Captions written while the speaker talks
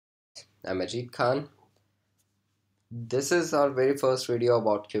I'm Ajit Khan. This is our very first video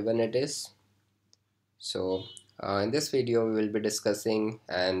about Kubernetes. So, in this video, we will be discussing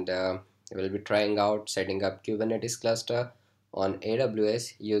and we will be trying out setting up Kubernetes cluster on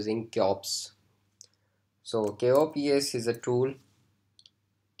AWS using KOPS. So, KOPS is a tool,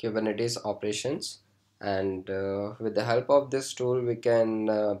 Kubernetes operations, and with the help of this tool, we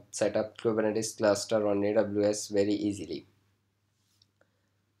can set up Kubernetes cluster on AWS very easily.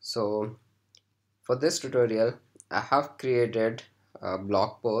 So, for this tutorial, I have created a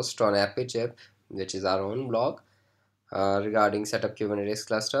blog post on AppyChip, which is our own blog, regarding setup Kubernetes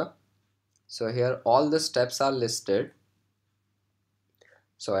cluster. So here all the steps are listed.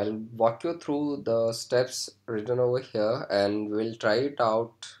 So I'll walk you through the steps written over here and we'll try it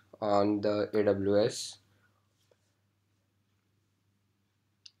out on the AWS.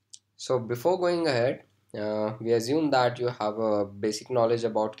 So before going ahead, we assume that you have a basic knowledge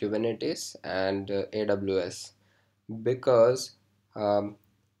about Kubernetes and AWS because um,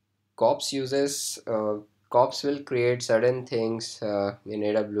 KOPS uses KOPS will create certain things in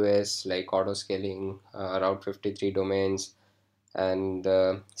AWS like auto scaling, Route 53 domains, and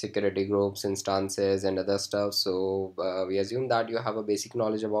security groups, instances, and other stuff. So we assume that you have a basic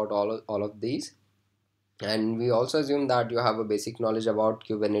knowledge about all of these, and we also assume that you have a basic knowledge about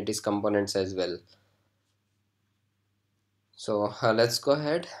Kubernetes components as well. So let's go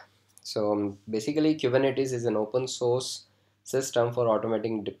ahead. So basically, Kubernetes is an open source system for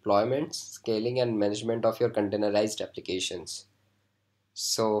automating deployments, scaling, and management of your containerized applications.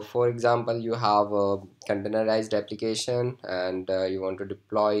 So, for example, you have a containerized application and you want to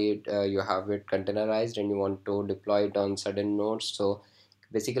deploy it, you have it containerized and you want to deploy it on certain nodes. So,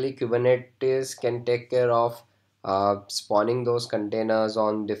 basically, Kubernetes can take care of spawning those containers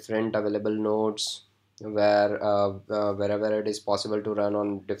on different available nodes wherever it is possible to run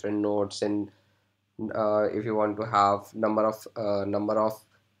on different nodes. And if you want to have number of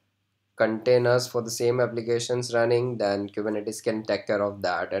containers for the same applications running, then Kubernetes can take care of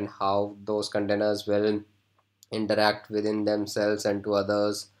that and how those containers will interact within themselves and to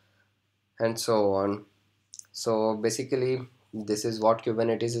others and so on. So basically, this is what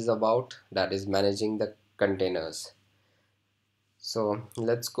Kubernetes is about, that is managing the containers. So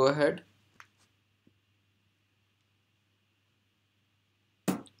let's go ahead.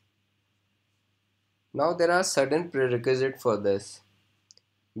 Now there are certain prerequisites for this.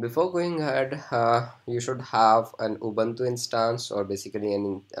 Before going ahead, you should have an Ubuntu instance or basically a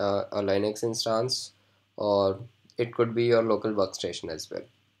Linux instance, or it could be your local workstation as well.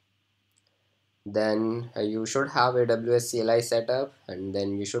 Then you should have AWS CLI setup, and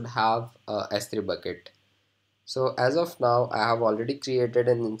then you should have a S3 bucket. So as of now, I have already created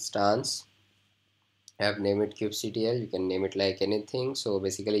an instance. I have named it kubectl. You can name it like anything. So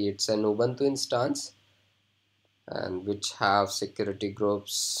basically, it's an Ubuntu instance, and which have security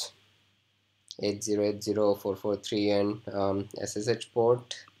groups 8080.443 and SSH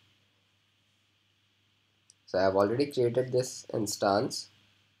port. So I have already created this instance,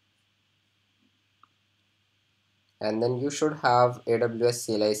 and then you should have AWS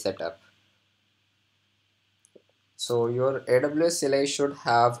CLI setup. So your AWS CLI should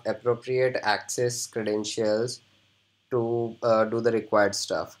have appropriate access credentials to do the required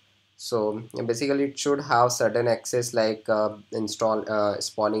stuff. So basically it should have certain access like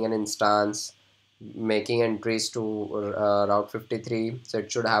spawning an instance, making entries to Route 53. So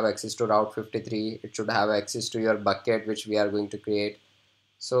it should have access to Route 53. It should have access to your bucket which we are going to create.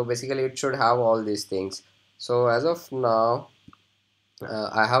 So basically it should have all these things. So as of now,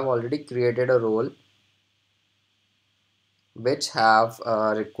 I have already created a role which have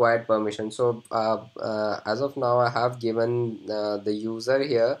required permission. So as of now, I have given the user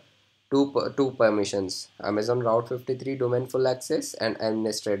here two permissions: Amazon Route 53 domain full access and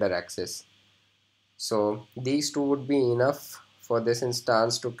administrator access. So these two would be enough for this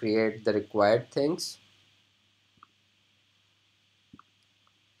instance to create the required things.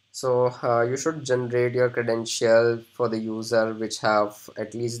 So you should generate your credential for the user which have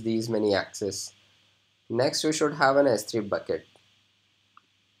at least these many access. Next, we should have an S3 bucket.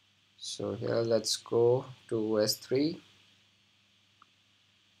 So here let's go to S3.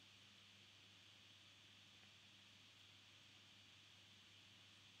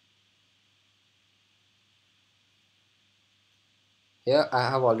 Here I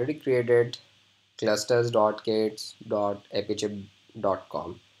have already created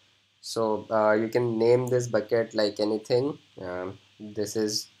clusters.k8s.appchip.com. So you can name this bucket like anything. This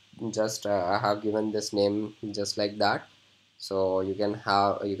is just I have given this name just like that. So you can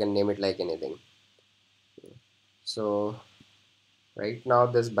name it like anything. So Right now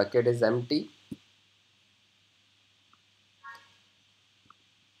this bucket is empty.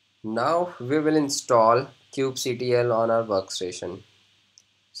 Now we will install kubectl on our workstation.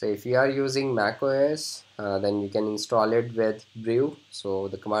 So if you are using macOS, then you can install it with brew. So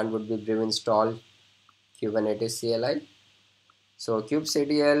the command would be brew install kubernetes CLI. So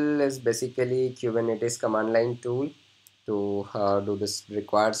kubectl is basically Kubernetes command line tool to do this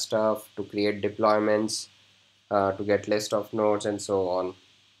required stuff, to create deployments, to get list of nodes and so on.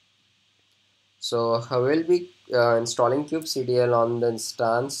 So we'll be installing kubectl on the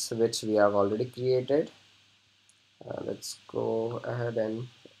instance which we have already created. Let's go ahead and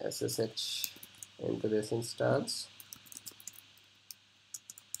SSH into this instance.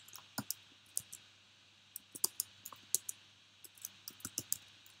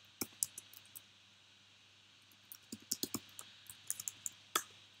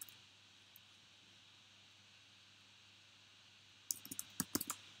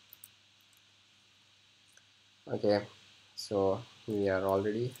 Okay, so we are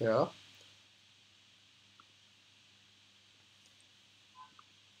already here.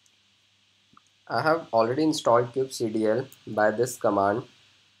 I have already installed kubectl by this command.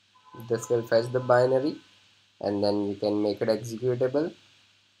 This will fetch the binary and then you can make it executable,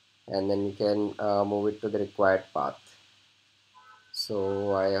 and then you can move it to the required path.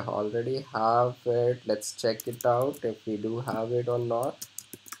 So I already have it. Let's check it out if we do have it or not.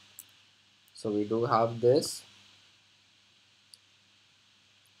 So we do have this.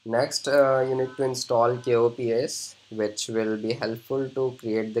 Next, you need to install KOPS, which will be helpful to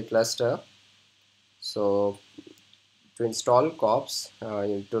create the cluster. So to install KOPS, you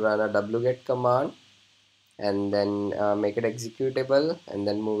need to run a wget command and then make it executable and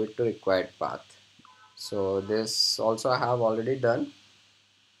then move it to required path. So this also I have already done.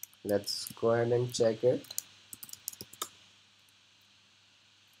 Let's go ahead and check it.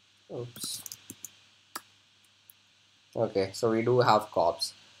 Oops. Okay, so we do have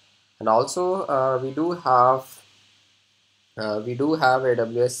KOPS, and also we do have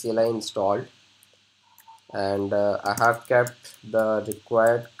AWS CLI installed, and I have kept the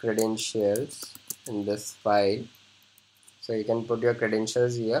required credentials in this file. So you can put your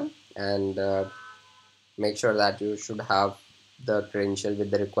credentials here and make sure that you should have the credential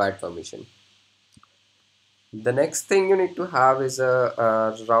with the required permission. The next thing you need to have is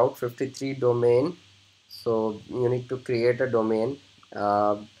a Route 53 domain. So you need to create a domain.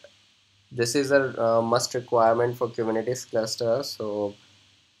 Uh, this is a must requirement for Kubernetes cluster. So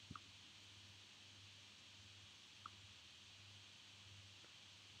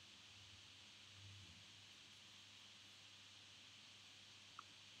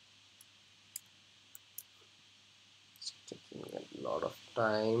it's taking a lot of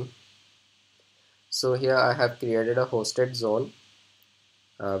time. So here I have created a hosted zone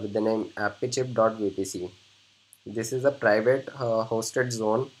with the name appchip.vpc. This is a private hosted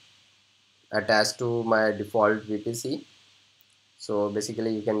zone attached to my default VPC. So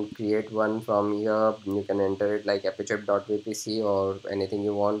basically you can create one from here. You can enter it like appchip.vpc or anything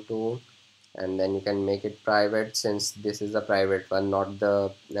you want to, and then you can make it private, since this is a private one, not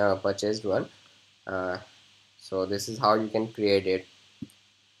the purchased one. uh, so this is how you can create it.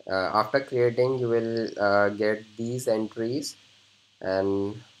 After creating, you will get these entries,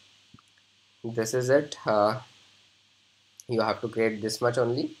 and this is it. You have to create this much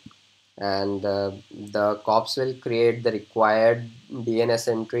only, and the KOPS will create the required DNS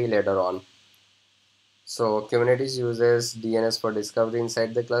entry later on. So Kubernetes uses DNS for discovery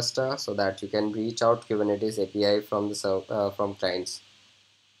inside the cluster, so that you can reach out Kubernetes API from the from clients.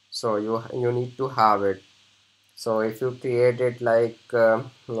 So you need to have it. So if you create it like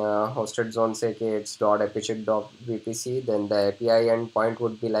hosted zone say k8s.appchip.vpc, then the API endpoint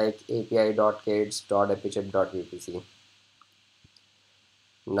would be like api.k8s.appchip.vpc.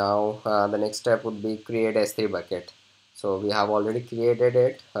 Now the next step would be create S3 bucket. So we have already created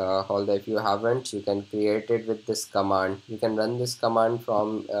it, although if you haven't, you can create it with this command. You can run this command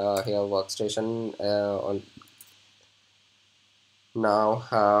from here workstation on. Now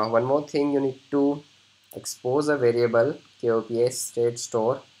one more thing, you need to expose a variable KOPS state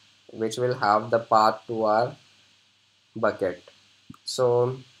store, which will have the path to our bucket.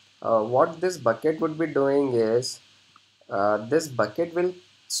 So what this bucket would be doing is this bucket will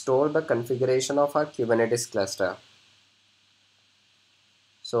store the configuration of our Kubernetes cluster.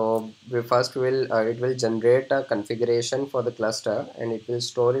 So we first will it will generate a configuration for the cluster and it will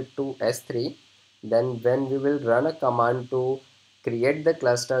store it to S3. Then when we will run a command to create the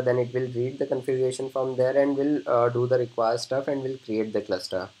cluster, then it will read the configuration from there and will do the required stuff and will create the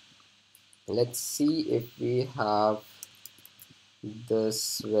cluster. Let's see if we have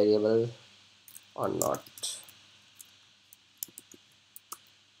this variable or not.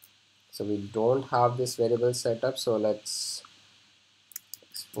 So we don't have this variable set up, so let's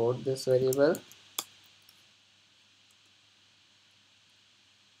export this variable.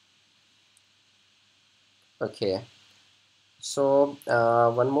 Okay, so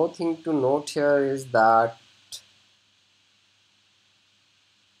one more thing to note here is that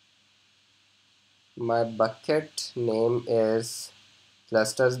my bucket name is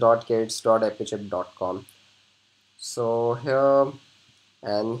clusters.k8s.apichip.com. So here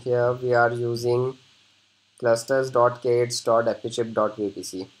and here we are using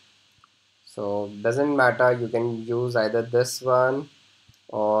clusters.k8s.apichip.vpc. So doesn't matter, you can use either this one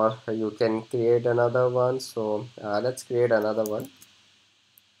or you can create another one. So let's create another one.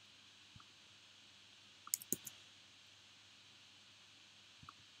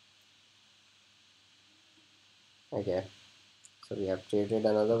 Okay, so we have created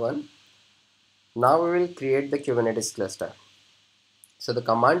another one. Now we will create the Kubernetes cluster. So the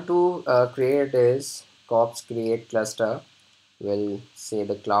command to create is kops create cluster. We'll say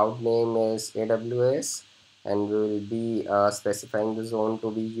the cloud name is AWS, and we will be specifying the zone to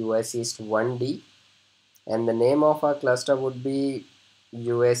be US East 1D, and the name of our cluster would be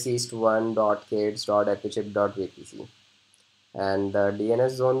US East 1.k8s.apichip.vpc, and the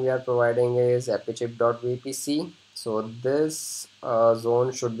DNS zone we are providing is apichip.vpc. So this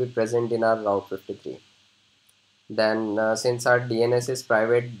zone should be present in our route 53. Then since our DNS is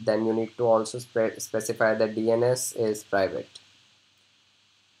private, then you need to also specify that DNS is private.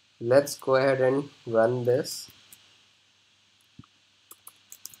 Let's go ahead and run this.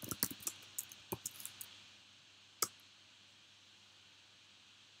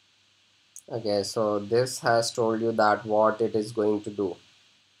 Okay, so this has told you that what it is going to do,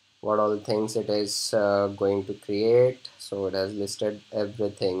 what all things it is going to create. So it has listed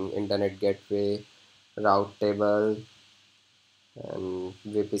everything: internet gateway, route table, and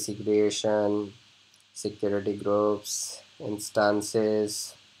VPC creation, security groups,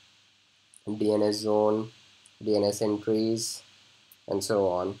 instances, DNS zone, DNS entries, and so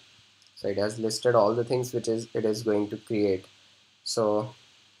on. So it has listed all the things which is it is going to create. So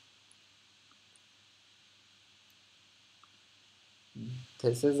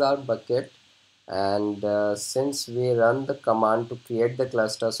this is our bucket, and since we run the command to create the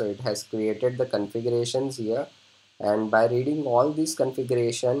cluster, so it has created the configurations here, and by reading all these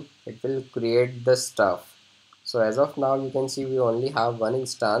configuration it will create the stuff. So as of now you can see we only have one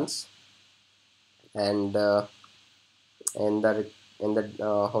instance, and in the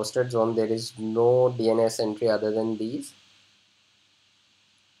hosted zone there is no DNS entry other than these.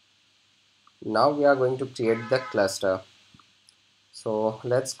 Now we are going to create the cluster. So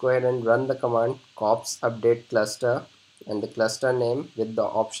let's go ahead and run the command kops update cluster, and the cluster name with the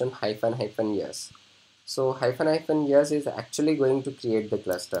option hyphen hyphen yes. So hyphen hyphen yes is actually going to create the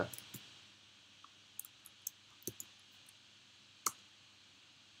cluster.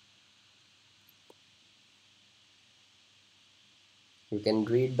 You can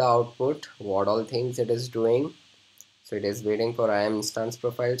read the output, what all things it is doing. So it is waiting for IAM instance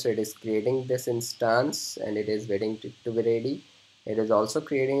profile. So it is creating this instance and it is waiting to be ready. It is also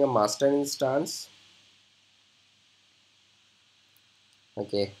creating a master instance.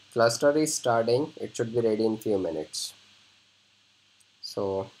 Okay, cluster is starting. It should be ready in few minutes.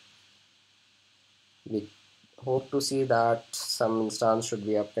 So we hope to see that some instance should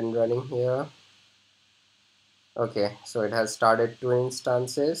be up and running here. Okay, so it has started two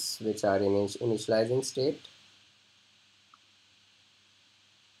instances which are in initializing state.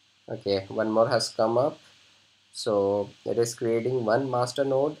 Okay, one more has come up. So it is creating one master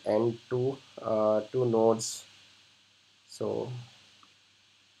node and two nodes. So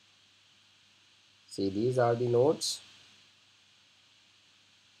see, these are the nodes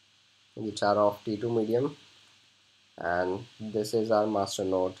which are of T2 medium, and this is our master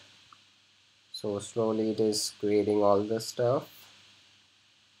node. So slowly it is creating all the stuff.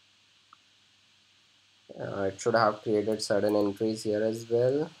 It should have created certain entries here as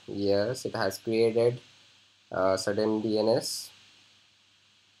well. Yes, it has created certain DNS.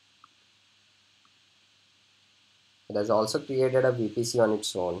 It has also created a VPC on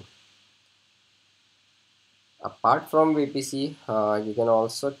its own. Apart from VPC, you can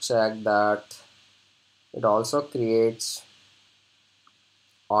also check that it also creates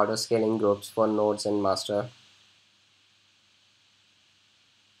auto scaling groups for nodes and master.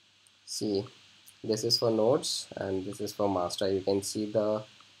 See, this is for nodes and this is for master. You can see the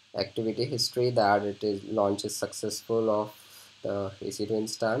activity history that it is launch is successful of the EC2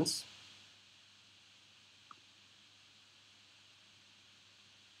 instance.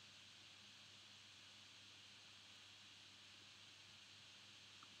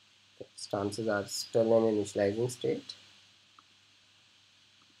 Instances are still in initializing state.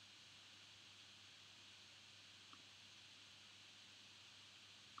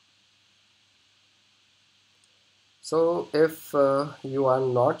 So if you are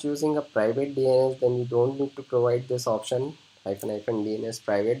not using a private DNS, then you don't need to provide this option hyphen DNS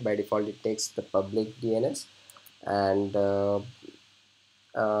private. By default it takes the public DNS. And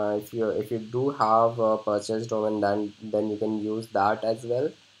if you do have a purchase domain, then you can use that as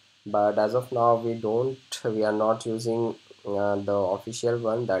well. But as of now we are not using the official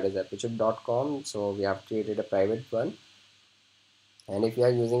one, that is aperture.com, so we have created a private one. And if you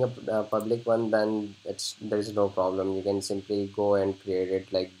are using a public one, then there is no problem. You can simply go and create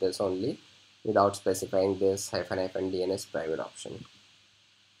it like this only without specifying this hyphen DNS private option.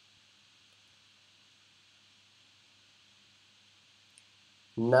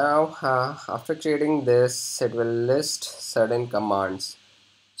 Now after creating this, it will list certain commands.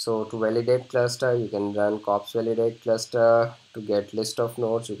 So to validate cluster, you can run KOPS validate cluster. To get list of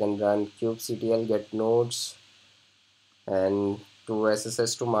nodes, you can run kubectl get nodes. And to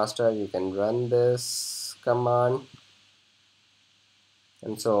SSH to master, you can run this command,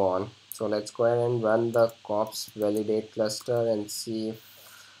 and so on. So let's go ahead and run the KOPS validate cluster and see if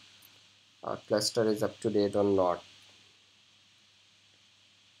our cluster is up to date or not.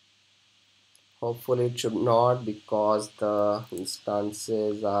 Hopefully it should not, because the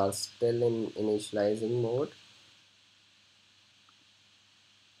instances are still in initializing mode.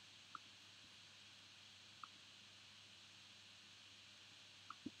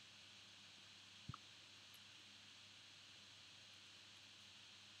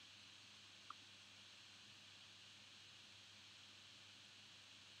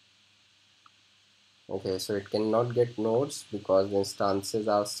 Okay, so it cannot get nodes because the instances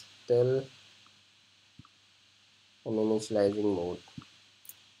are still in initializing mode.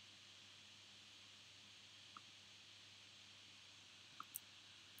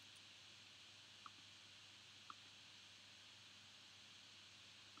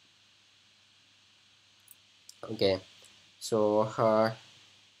 Okay, so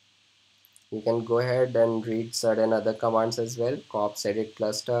you can go ahead and read certain other commands as well. KOPS edit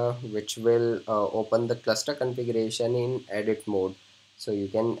cluster, which will open the cluster configuration in edit mode. So you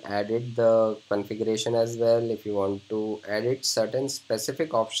can edit the configuration as well. If you want to edit certain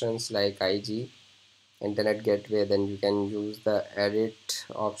specific options like IG, internet gateway, then you can use the edit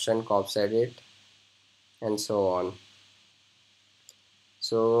option, KOPS edit, and so on.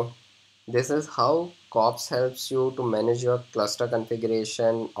 So this is how KOPS helps you to manage your cluster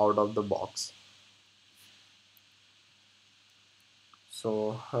configuration out of the box.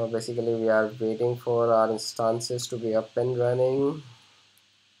 So basically we are waiting for our instances to be up and running.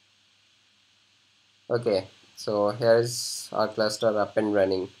 Okay, so here's our cluster up and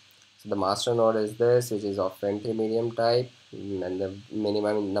running. So the master node is this, which is of entry medium type, and the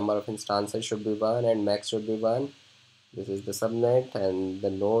minimum number of instances should be 1 and max should be 1. This is the subnet, and the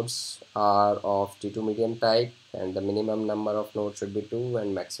nodes are of T2 medium type, and the minimum number of nodes should be 2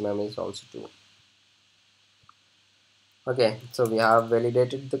 and maximum is also 2. Okay, so we have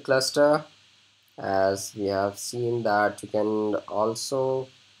validated the cluster. As we have seen that you can also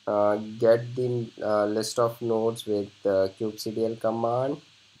get the list of nodes with the kubectl command.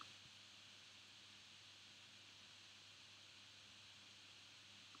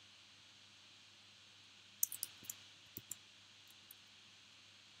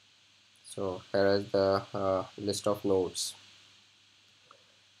 So here is the list of nodes.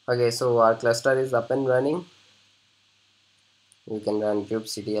 Okay, so our cluster is up and running. We can run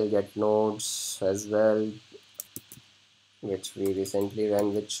kubectl get nodes as well, which we recently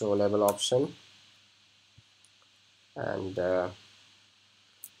ran with show level option. And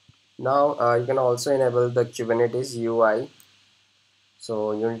now you can also enable the Kubernetes UI.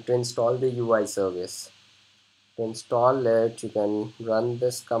 So you need to install the UI service. To install it, you can run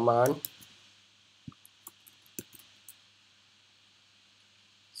this command.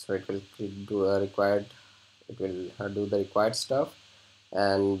 So it will do a required, it will do the required stuff.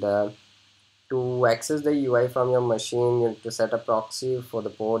 And to access the UI from your machine, you need to set a proxy for the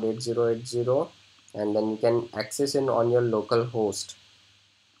port 8080, and then you can access it on your local host.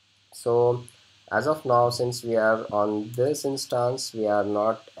 So as of now, since we are on this instance, we are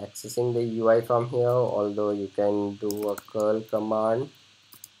not accessing the UI from here, although you can do a curl command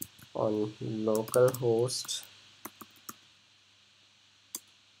on localhost.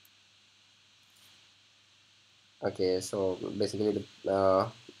 Okay, so basically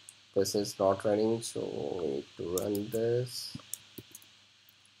this is not running, so we need to run this.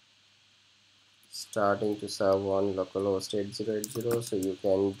 starting to serve on localhost 8080, so you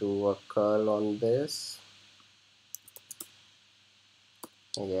can do a curl on this.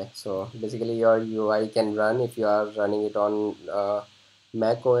 Okay, so basically your UI can run if you are running it on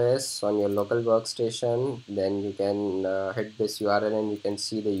Mac OS on your local workstation. Then you can hit this URL and you can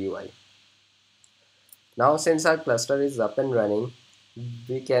see the UI. Now since our cluster is up and running,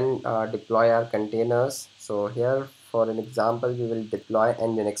 we can deploy our containers. So here for an example, we will deploy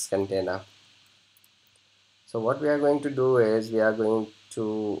Nginx container. So what we are going to do is we are going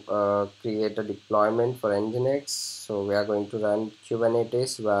to create a deployment for Nginx. So we are going to run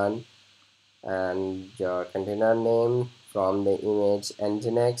kubernetes-1 and your container name from the image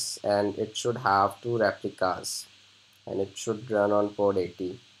Nginx, and it should have two replicas and it should run on port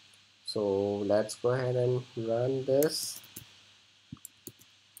 80. So let's go ahead and run this.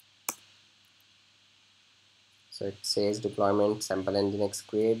 So it says deployment sample Nginx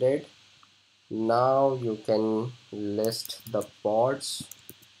created. Now you can list the pods.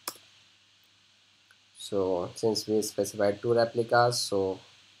 So since we specified two replicas, so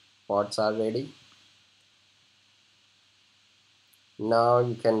pods are ready. Now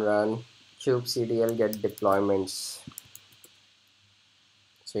you can run kubectl get deployments.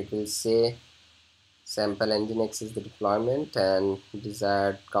 So it will say sample nginx is the deployment and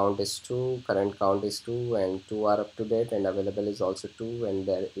desired count is 2, current count is 2, and 2 are up to date, and available is also 2, and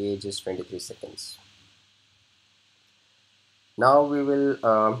their age is 23 seconds. Now we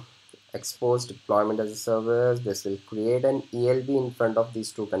will expose deployment as a service. This will create an ELB in front of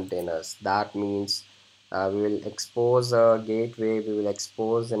these two containers. That means we will expose a gateway, we will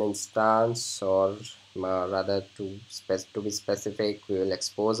expose an instance, or rather to be specific, we will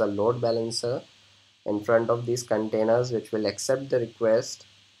expose a load balancer in front of these containers, which will accept the request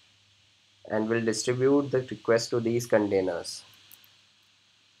and will distribute the request to these containers.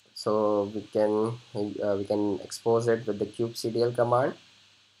 So we can expose it with the kubectl command.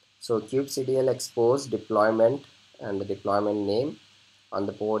 So kubectl expose deployment and the deployment name on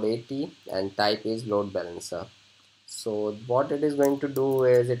the port 80 and type is load balancer. So what it is going to do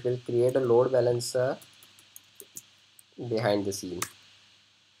is it will create a load balancer behind the scene.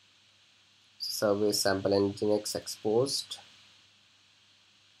 Service sample nginx exposed.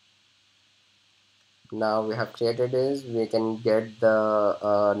 Now we have created is we can get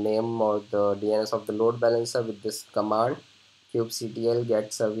the name or the DNS of the load balancer with this command kubectl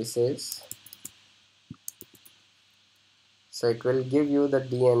get services. So it will give you the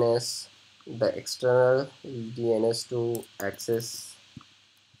DNS, the external DNS to access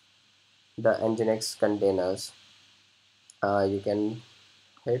the Nginx containers. You can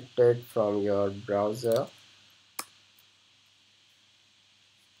hit it from your browser.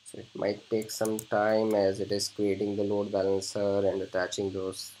 So it might take some time as it is creating the load balancer and attaching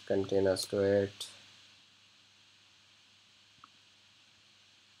those containers to it.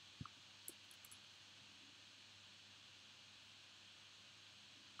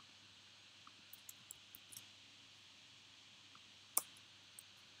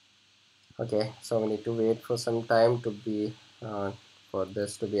 Okay, so we need to wait for some time to be for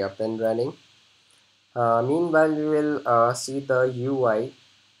this to be up and running. Meanwhile, we will see the UI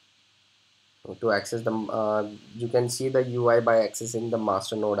to access the. You can see the UI by accessing the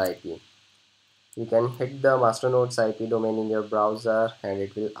masternode IP. You can hit the masternode's IP domain in your browser, and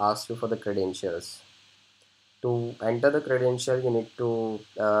it will ask you for the credentials. To enter the credential, you need to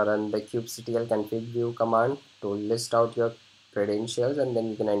run the kubectl config view command to list out your credentials, and then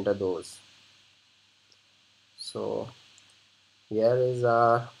you can enter those. So here is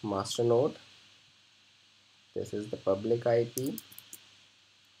our master node. This is the public IP.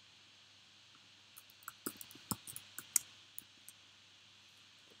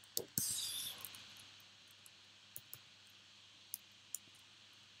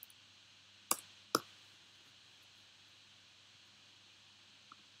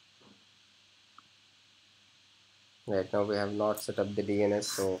 Right now we have not set up the DNS,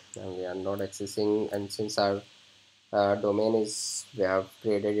 so we are not accessing, and since our domain is, we have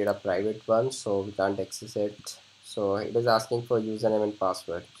created it a private one, so we can't access it. So it is asking for username and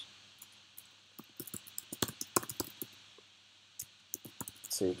password.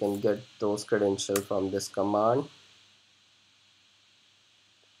 So you can get those credentials from this command.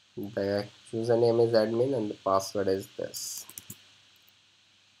 The username is admin and the password is this.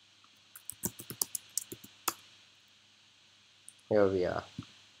 Here we are.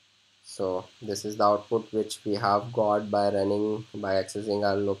 So this is the output which we have got by accessing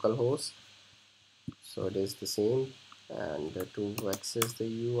our local host. So it is the same, and to access the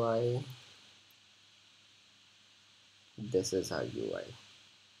UI, this is our UI.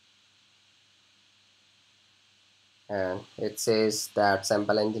 and it says that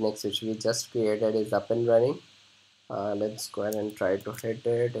sample nginx which we just created is up and running. Let's go ahead and try to hit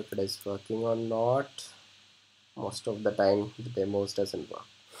it if it is working or not. Most of the time the demos doesn't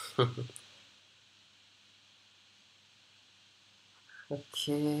work.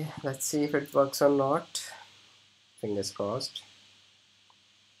 Okay, let's see if it works or not. Fingers crossed.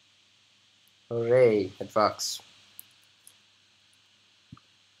 Hooray, it works.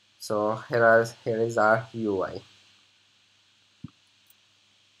 So here is our UI.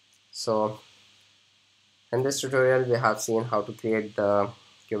 So in this tutorial we have seen how to create the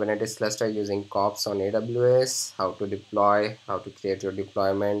Kubernetes cluster using KOPS on AWS, how to deploy, how to create your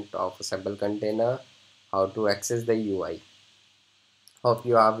deployment of a sample container, how to access the UI. Hope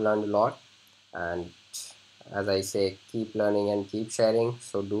you have learned a lot, and as I say, keep learning and keep sharing.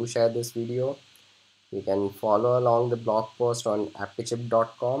 So do share this video. You can follow along the blog post on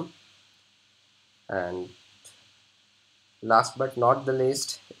appychip.com. And last but not the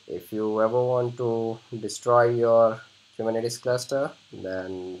least, if you ever want to destroy your Kubernetes cluster,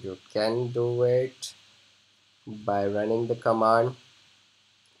 then you can do it by running the command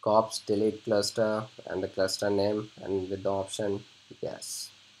kops delete cluster and the cluster name and with the option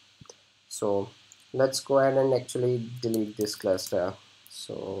yes. So let's go ahead and actually delete this cluster.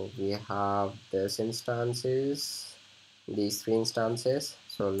 So we have this instances, these three instances.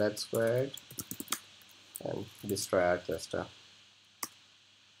 So let's go ahead and destroy our cluster.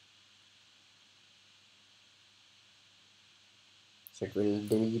 So it will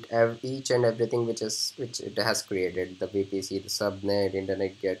delete each and everything which it has created: the VPC, the subnet,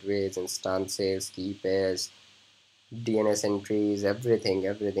 internet gateways, instances, key pairs, DNS entries, everything,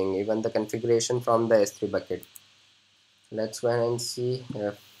 even the configuration from the S3 bucket. Let's go ahead and see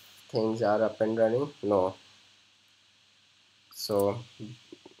if things are up and running. No. So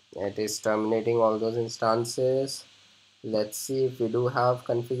it is terminating all those instances. Let's see if we do have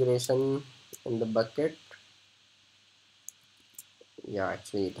configuration in the bucket. Yeah,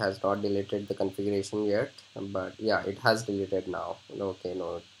 actually it has not deleted the configuration yet, but yeah, it has deleted now. Okay,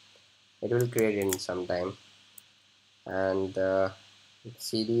 no, it will create in some time. And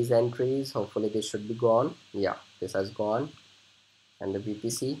see these entries, hopefully this should be gone. Yeah, this has gone. And the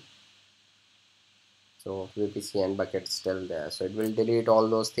VPC, so VPC and bucket still there, so it will delete all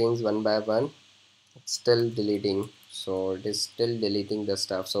those things one by one. It's still deleting, so it is still deleting the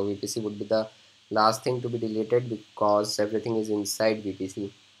stuff. So VPC would be the last thing to be deleted because everything is inside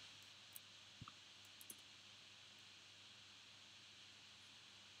VPC.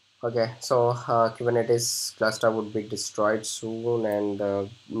 Okay, so Kubernetes cluster would be destroyed soon, and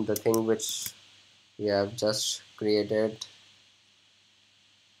the thing which we have just created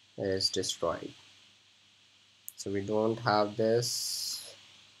is destroyed. So we don't have this,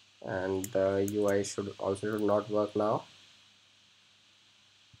 and the UI should not work now.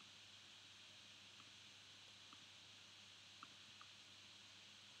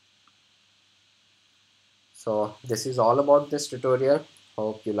 So this is all about this tutorial.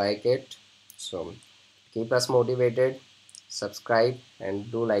 Hope you like it. So keep us motivated, subscribe,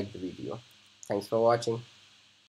 and do like the video. Thanks for watching.